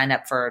people to sign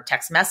up for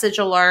text message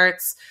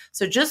alerts.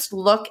 So just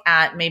look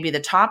at maybe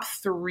the top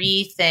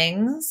 3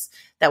 things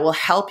that will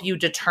help you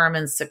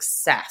determine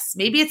success.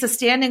 Maybe it's a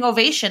standing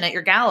ovation at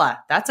your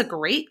gala. That's a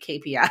great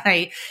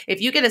KPI.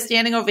 If you get a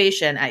standing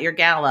ovation at your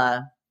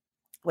gala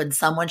when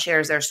someone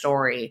shares their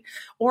story,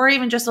 or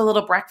even just a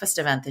little breakfast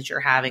event that you're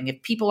having,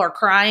 if people are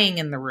crying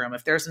in the room,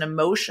 if there's an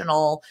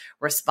emotional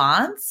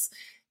response,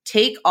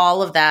 take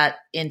all of that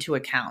into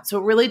account. So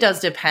it really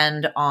does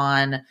depend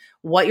on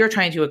what you're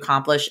trying to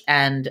accomplish.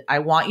 And I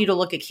want you to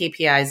look at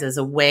KPIs as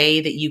a way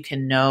that you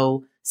can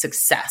know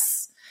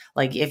success.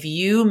 Like if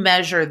you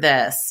measure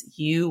this,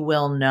 you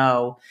will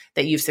know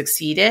that you've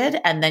succeeded,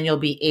 and then you'll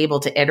be able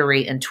to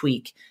iterate and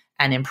tweak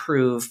and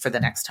improve for the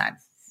next time.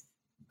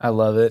 I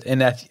love it.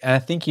 And I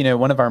think,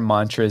 one of our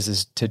mantras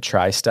is to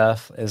try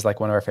stuff is like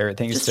one of our favorite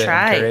things Just to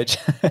try. Encourage.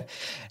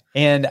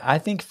 And I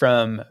think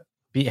from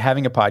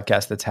having a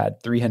podcast that's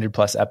had 300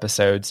 plus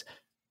episodes,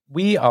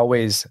 we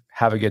always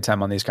have a good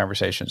time on these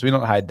conversations. We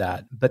don't hide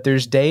that. But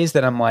there's days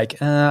that I'm like,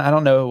 I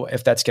don't know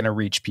if that's going to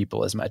reach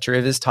people as much, or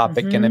if this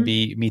topic going to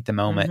be meet the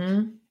moment.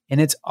 Mm-hmm.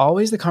 And it's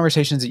always the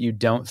conversations that you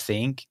don't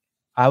think.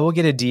 I will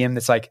get a DM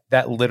that's like,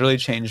 that literally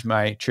changed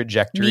my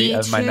trajectory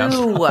of my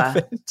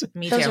nonprofit.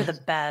 Me Those too. are the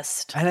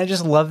best. And I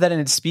just love that. And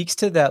it speaks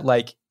to that,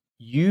 like,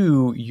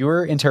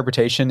 your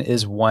interpretation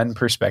is one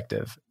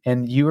perspective,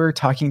 and you are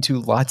talking to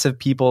lots of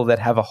people that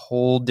have a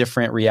whole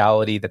different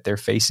reality that they're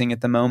facing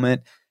at the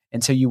moment.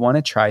 And so you want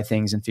to try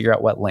things and figure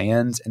out what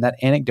lands. And that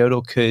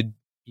anecdotal could,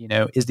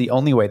 is the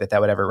only way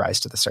that would ever rise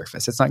to the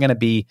surface. It's not going to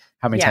be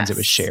how many times it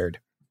was shared.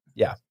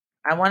 Yeah.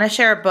 I want to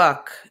share a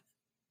book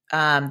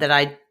that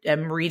I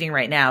am reading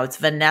right now. It's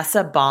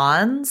Vanessa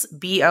Bohns,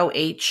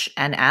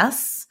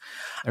 Bohns.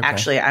 Okay.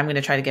 Actually, I'm going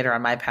to try to get her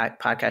on my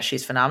podcast.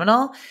 She's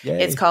phenomenal.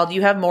 Yay. It's called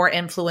You Have More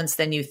Influence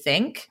Than You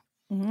Think.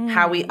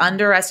 how we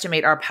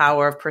underestimate our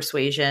power of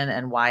persuasion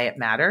and why it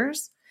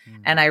matters.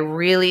 And I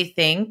really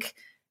think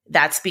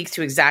that speaks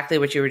to exactly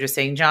what you were just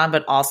saying, John,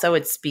 but also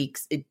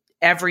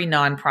every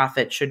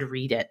nonprofit should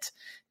read it,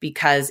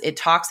 because it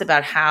talks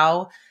about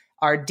how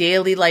our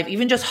daily life,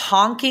 even just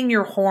honking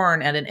your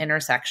horn at an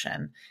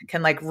intersection,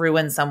 can like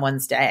ruin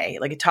someone's day.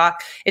 Like it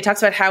talks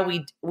about how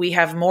we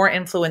have more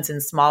influence in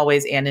small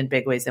ways and in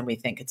big ways than we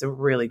think. It's a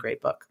really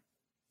great book.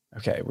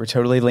 Okay, we're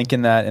totally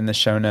linking that in the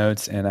show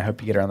notes, and I hope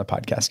you get her on the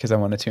podcast because I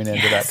want to tune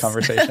into that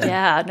conversation.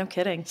 Yeah, no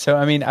kidding. So,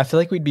 I mean, I feel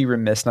like we'd be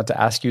remiss not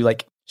to ask you,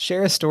 like,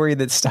 share a story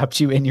that stopped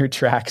you in your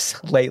tracks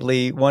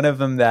lately. One of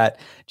them that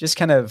just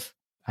kind of,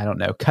 I don't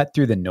know, cut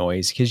through the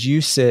noise, because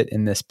you sit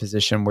in this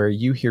position where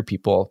you hear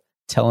people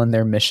telling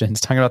their missions,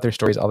 talking about their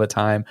stories all the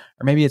time,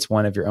 or maybe it's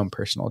one of your own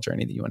personal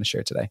journey that you want to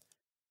share today.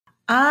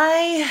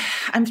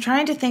 I'm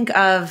trying to think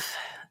of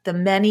the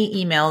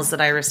many emails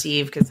that I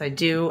receive, because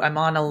I'm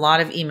on a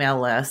lot of email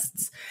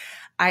lists.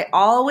 I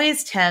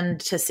always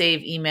tend to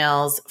save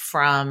emails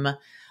from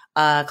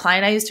a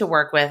client I used to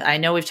work with. I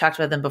know we've talked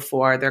about them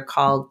before. They're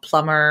called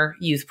Plummer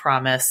Youth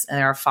Promise, and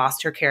they're a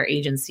foster care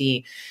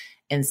agency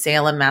in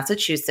Salem,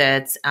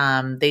 Massachusetts.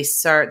 They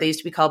used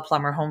to be called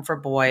Plummer Home for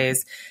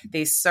Boys.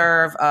 They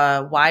serve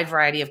a wide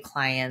variety of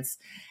clients,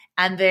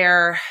 and they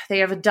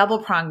have a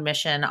double-pronged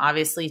mission,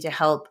 obviously, to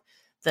help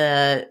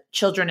the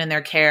children in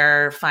their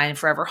care find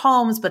forever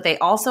homes, but they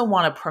also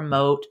want to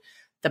promote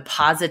the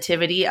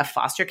positivity of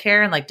foster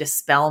care and like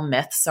dispel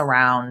myths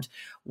around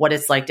what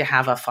it's like to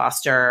have a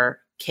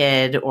foster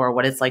kid or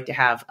what it's like to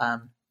have,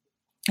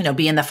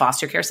 be in the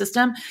foster care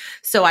system.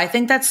 So I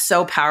think that's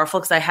so powerful,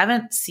 because I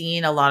haven't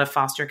seen a lot of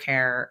foster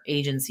care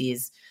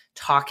agencies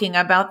talking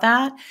about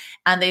that.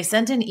 And they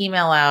sent an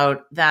email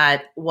out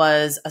that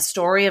was a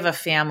story of a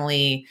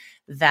family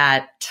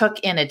that took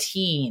in a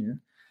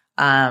teen,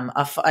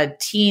 a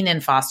teen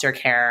in foster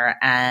care,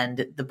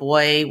 and the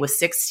boy was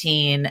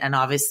 16. And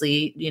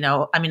obviously,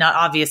 not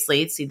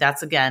obviously, see,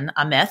 that's again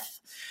a myth.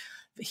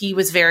 He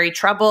was very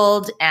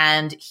troubled,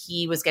 and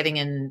he was getting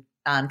in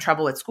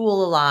trouble at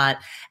school a lot.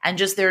 And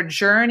just their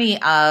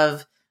journey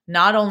of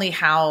not only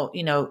how,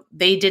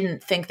 they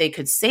didn't think they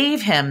could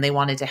save him, they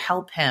wanted to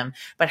help him,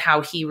 but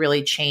how he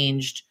really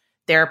changed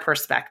their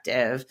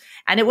perspective.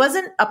 And it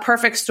wasn't a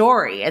perfect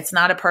story. It's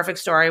not a perfect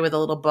story with a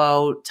little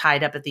bow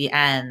tied up at the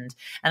end.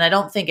 And I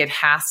don't think it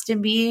has to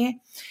be.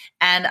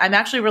 And I'm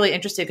actually really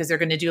interested, because they're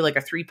going to do like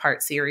a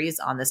 3-part series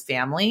on this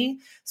family.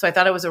 So I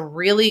thought it was a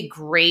really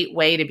great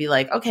way to be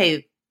like,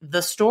 okay,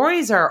 the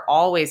stories are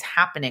always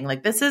happening.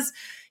 Like this is,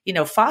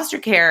 foster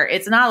care.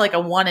 It's not like a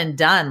one and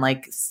done.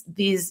 Like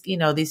these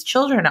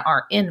children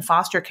are in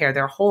foster care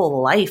their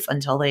whole life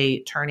until they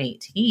turn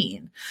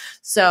 18.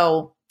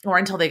 Or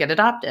until they get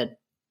adopted.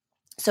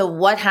 So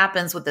what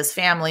happens with this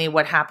family?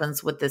 What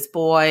happens with this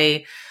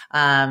boy?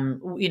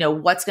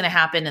 What's going to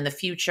happen in the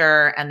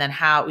future? And then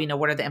how,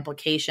 what are the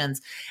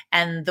implications?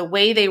 And the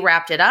way they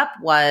wrapped it up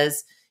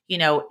was,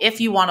 if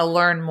you want to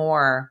learn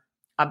more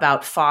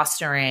about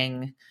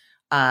fostering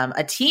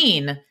a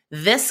teen,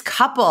 this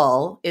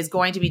couple is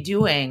going to be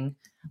doing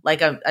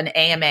like an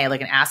AMA,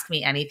 like an Ask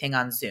Me Anything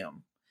on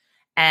Zoom.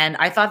 And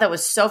I thought that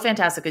was so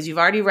fantastic, because you've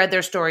already read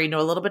their story, know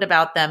a little bit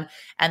about them,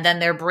 and then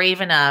they're brave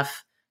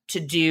enough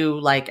to do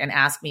like an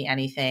Ask Me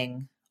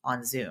Anything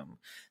on Zoom.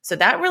 So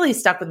that really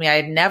stuck with me. I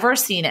had never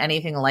seen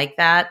anything like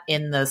that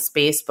in the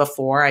space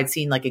before. I'd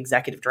seen like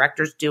executive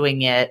directors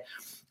doing it.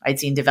 I'd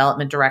seen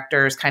development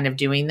directors kind of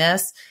doing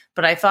this,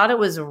 but I thought it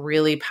was a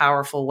really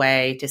powerful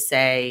way to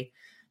say,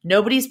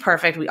 nobody's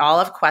perfect. We all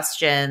have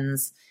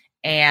questions,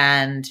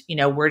 and,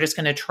 we're just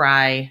going to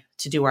try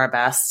to do our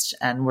best,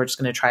 and we're just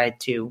going to try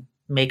to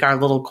make our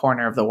little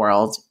corner of the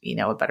world,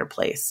 a better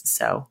place.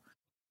 So.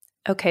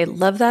 Okay.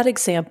 Love that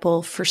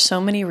example for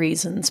so many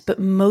reasons, but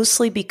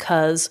mostly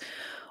because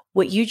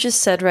what you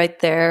just said right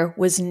there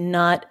was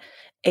not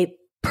a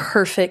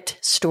perfect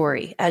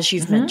story, as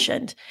you've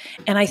mentioned.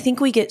 And I think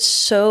we get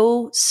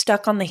so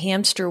stuck on the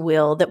hamster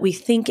wheel that we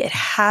think it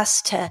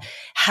has to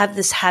have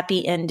this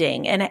happy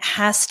ending, and it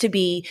has to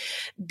be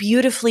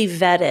beautifully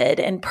vetted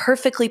and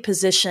perfectly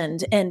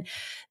positioned. And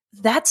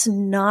that's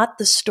not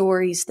the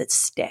stories that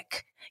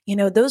stick.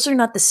 Those are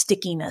not the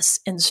stickiness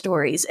in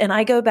stories. And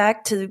I go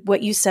back to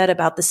what you said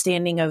about the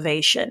standing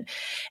ovation.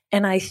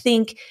 And I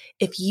think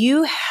if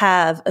you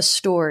have a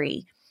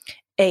story,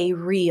 a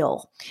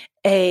reel,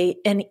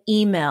 an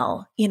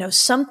email,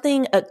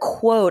 something, a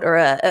quote or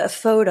a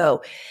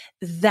photo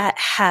that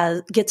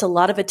gets a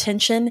lot of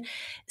attention,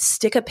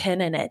 stick a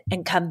pin in it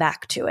and come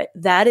back to it.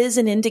 That is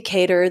an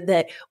indicator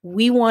that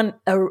we want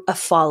a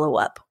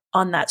follow-up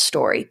on that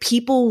story.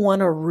 People want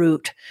to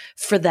root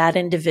for that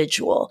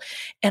individual.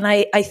 And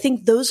I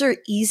think those are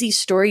easy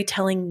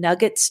storytelling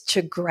nuggets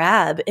to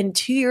grab. And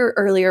to your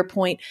earlier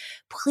point,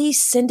 please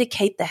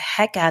syndicate the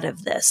heck out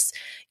of this.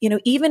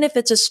 Even if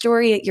it's a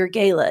story at your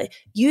gala,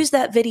 use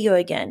that video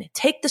again,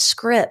 take the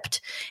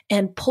script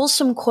and pull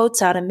some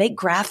quotes out and make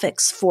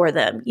graphics for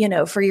them,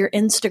 for your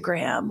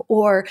Instagram,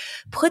 or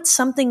put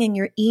something in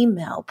your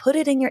email, put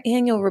it in your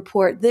annual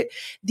report.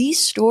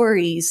 These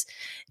stories,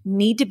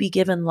 need to be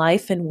given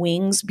life and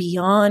wings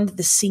beyond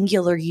the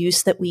singular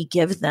use that we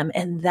give them.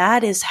 And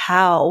that is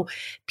how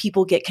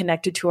people get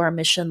connected to our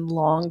mission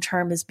long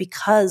term, is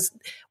because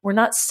we're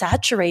not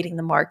saturating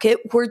the market.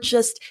 We're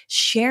just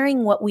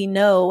sharing what we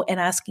know and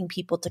asking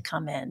people to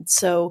come in.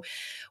 So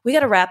we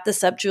got to wrap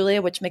this up,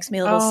 Julia, which makes me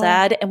a little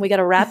sad. And we got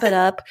to wrap it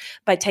up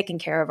by taking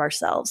care of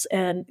ourselves.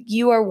 And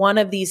you are one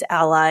of these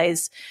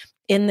allies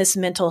in this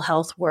mental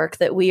health work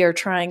that we are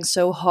trying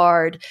so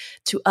hard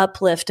to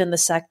uplift in the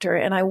sector.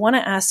 And I want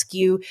to ask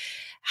you,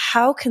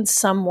 how can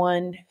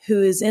someone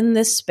who is in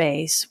this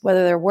space,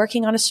 whether they're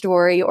working on a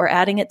story or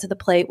adding it to the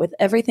plate with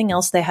everything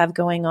else they have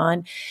going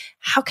on,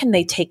 how can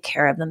they take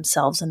care of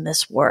themselves in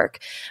this work?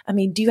 I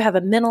mean, do you have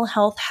a mental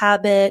health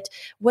habit?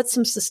 What's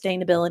some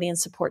sustainability and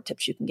support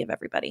tips you can give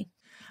everybody?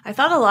 I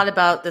thought a lot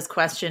about this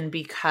question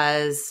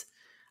because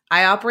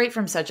I operate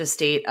from such a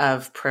state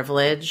of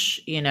privilege.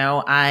 You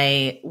know,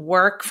 I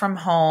work from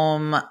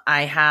home.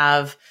 I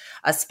have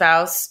a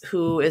spouse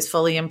who is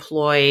fully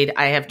employed.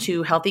 I have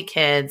 2 healthy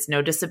kids,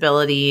 no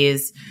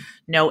disabilities,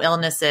 no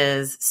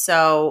illnesses.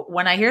 So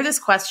when I hear this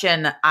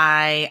question, and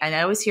I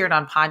always hear it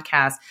on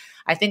podcasts,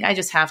 I think I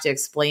just have to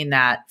explain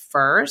that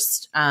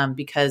first,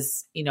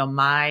 because, you know,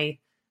 my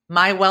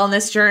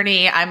wellness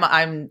journey,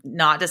 I'm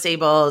not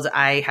disabled.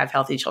 I have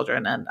healthy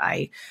children, and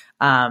I'm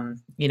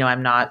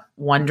not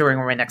wondering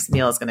where my next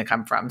meal is going to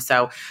come from.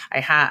 So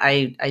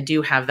I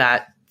do have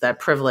that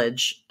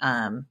privilege.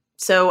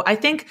 So I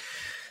think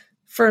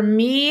for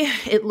me,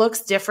 it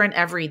looks different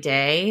every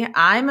day.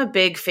 I'm a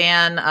big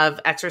fan of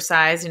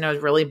exercise. You know,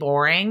 it's really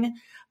boring.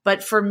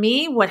 But for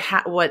me, what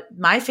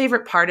my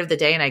favorite part of the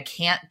day, and I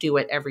can't do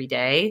it every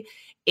day,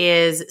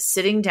 is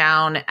sitting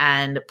down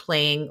and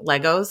playing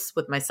Legos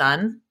with my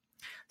son.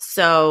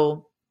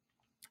 So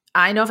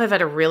I know if I've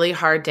had a really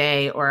hard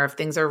day, or if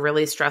things are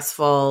really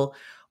stressful,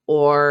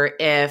 or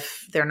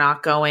if they're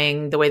not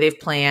going the way they've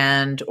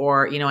planned,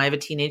 or, you know, I have a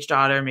teenage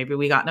daughter, maybe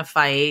we got in a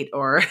fight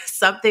or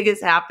something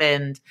has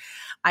happened.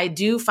 I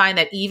do find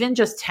that even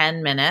just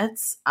 10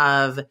 minutes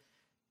of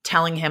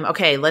telling him,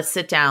 okay, let's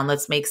sit down,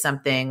 let's make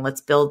something,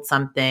 let's build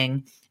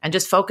something, and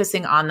just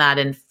focusing on that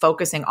and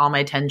focusing all my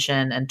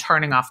attention and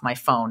turning off my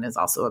phone is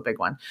also a big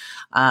one.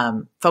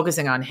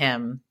 Focusing on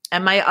him.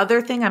 And my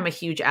other thing, I'm a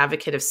huge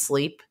advocate of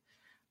sleep.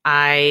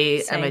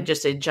 I am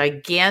just a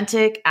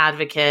gigantic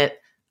advocate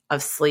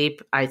of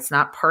sleep. It's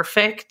not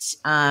perfect,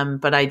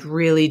 but I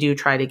really do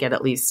try to get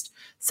at least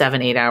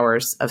 7-8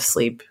 hours of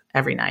sleep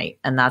every night.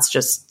 And that's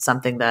just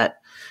something that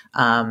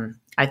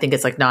I think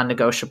it's like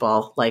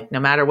non-negotiable. Like no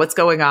matter what's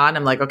going on,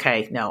 I'm like,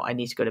 okay, no, I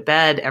need to go to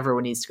bed.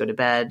 Everyone needs to go to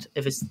bed.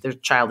 If their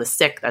child is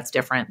sick, that's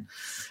different.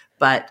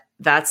 But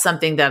that's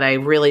something that I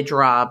really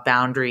draw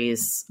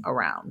boundaries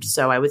around.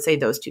 So I would say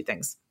those 2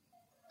 things.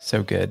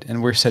 So good.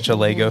 And we're such a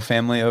Lego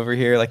family over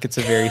here. Like it's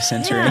a very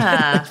sensory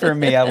for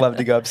me. I love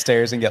to go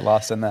upstairs and get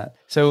lost in that.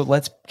 So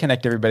let's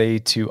connect everybody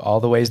to all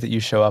the ways that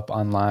you show up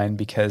online,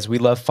 because we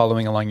love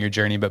following along your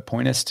journey, but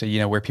point us to, you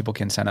know, where people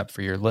can sign up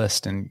for your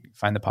list and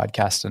find the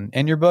podcast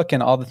and your book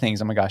and all the things.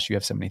 Oh my gosh, you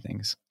have so many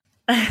things.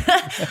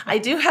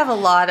 I do have a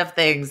lot of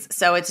things.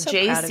 So it's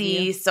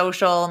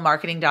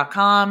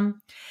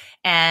jcsocialmarketing.com.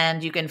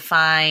 And you can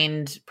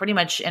find pretty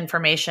much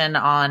information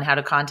on how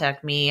to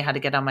contact me, how to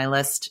get on my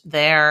list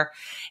there.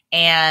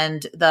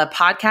 And the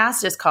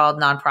podcast is called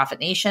Nonprofit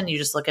Nation. You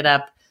just look it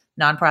up,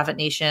 Nonprofit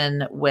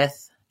Nation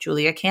with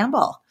Julia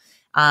Campbell.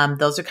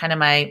 Those are kind of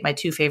my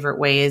 2 favorite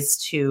ways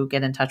to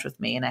get in touch with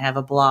me. And I have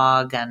a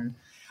blog, and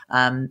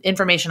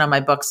information on my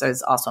books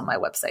is also on my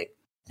website.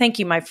 Thank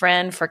you, my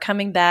friend, for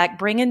coming back,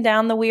 bringing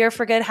down the We Are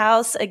for Good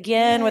house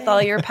again with all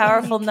your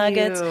powerful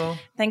nuggets.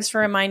 Thanks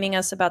for reminding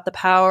us about the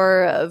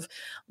power of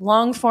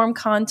long-form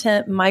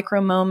content, micro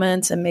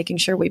moments, and making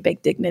sure we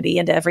bake dignity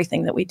into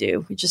everything that we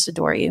do. We just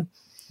adore you.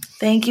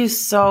 Thank you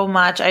so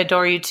much. I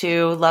adore you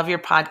too. Love your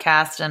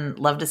podcast and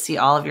love to see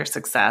all of your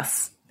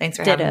success. Thanks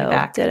for having me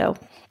back. Ditto.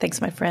 Thanks,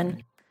 my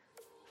friend.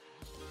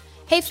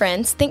 Hey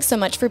friends, thanks so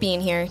much for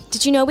being here.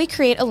 Did you know we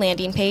create a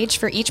landing page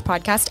for each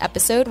podcast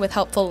episode with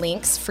helpful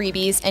links,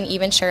 freebies, and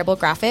even shareable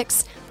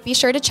graphics? Be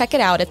sure to check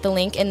it out at the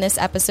link in this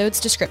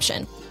episode's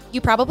description. You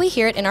probably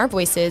hear it in our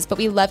voices, but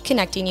we love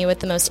connecting you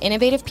with the most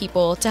innovative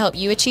people to help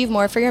you achieve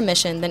more for your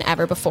mission than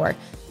ever before.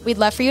 We'd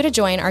love for you to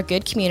join our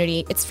good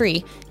community. It's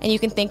free, and you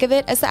can think of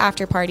it as the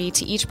after party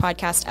to each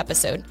podcast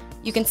episode.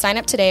 You can sign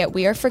up today at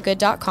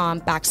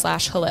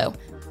weareforgood.com/hello.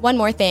 One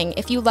more thing,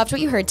 if you loved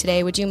what you heard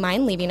today, would you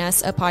mind leaving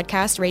us a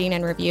podcast rating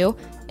and review?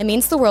 It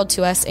means the world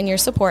to us, and your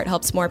support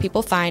helps more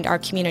people find our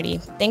community.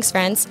 Thanks,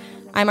 friends.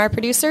 I'm our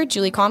producer,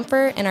 Julie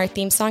Comfer, and our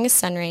theme song is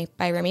Sunray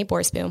by Remy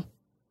Borsboom.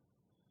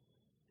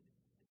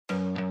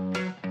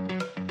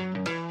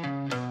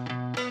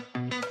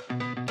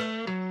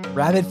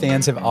 Rabid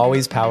fans have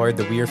always powered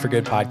the We Are for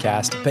Good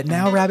podcast, but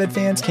now Rabid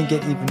fans can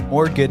get even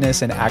more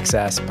goodness and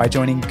access by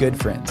joining Good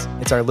Friends.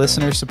 It's our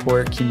listener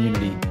support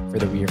community for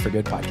the We Are for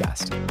Good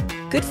podcast.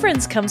 Good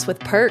Friends comes with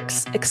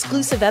perks,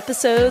 exclusive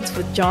episodes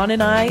with John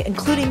and I,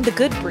 including The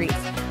Good Brief,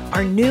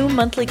 our new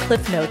monthly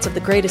cliff notes of the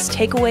greatest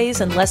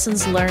takeaways and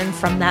lessons learned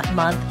from that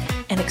month,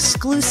 and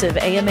exclusive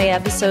AMA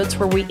episodes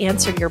where we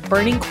answer your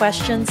burning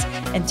questions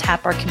and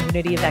tap our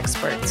community of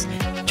experts.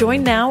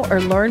 Join now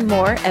or learn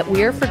more at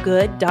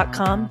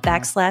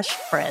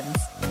weareforgood.com/friends.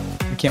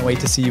 We can't wait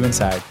to see you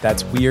inside.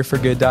 That's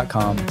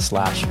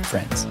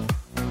weareforgood.com/friends.